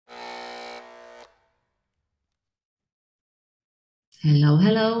Hello,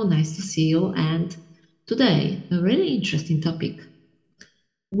 hello, nice to see you. And today, a really interesting topic.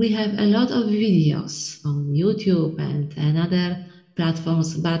 We have a lot of videos on YouTube and other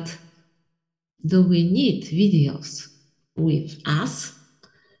platforms, but do we need videos with us?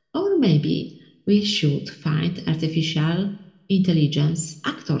 Or maybe we should find artificial intelligence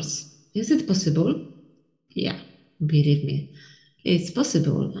actors. Is it possible? Yeah, believe me, it's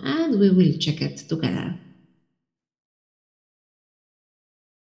possible, and we will check it together.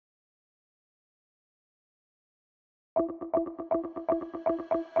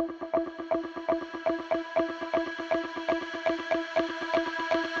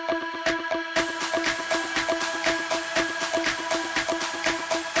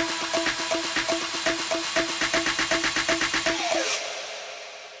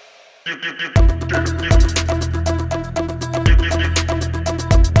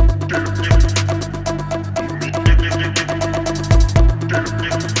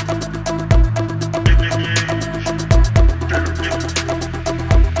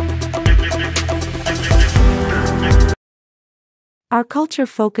 Our culture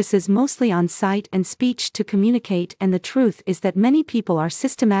focuses mostly on sight and speech to communicate, and the truth is that many people are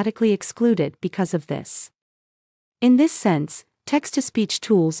systematically excluded because of this. In this sense, text-to-speech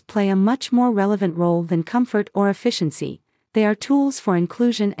tools play a much more relevant role than comfort or efficiency. They are tools for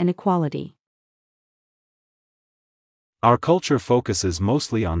inclusion and equality. Our culture focuses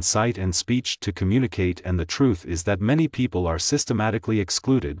mostly on sight and speech to communicate, and the truth is that many people are systematically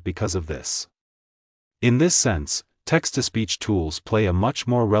excluded because of this. In this sense, text-to-speech tools play a much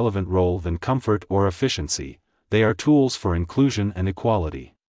more relevant role than comfort or efficiency. They are tools for inclusion and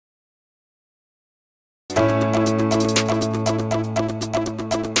equality.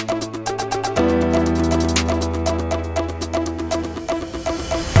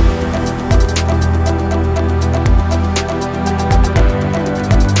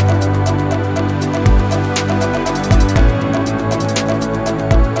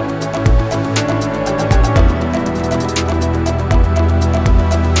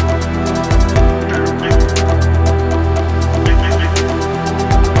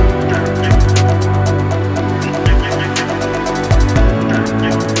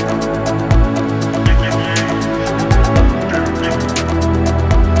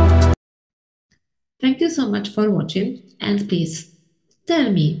 Thank you so much for watching, and please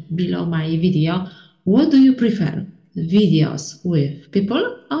tell me below my video, what do you prefer? Videos with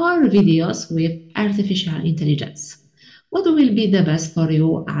people or videos with artificial intelligence? What will be the best for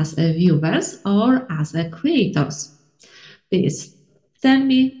you as a viewers or as a creators? Please tell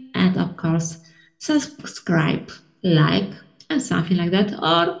me, and of course subscribe, like, and something like that,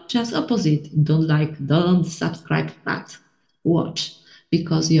 or just opposite, don't like, don't subscribe, but watch,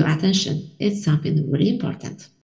 because your attention is something really important.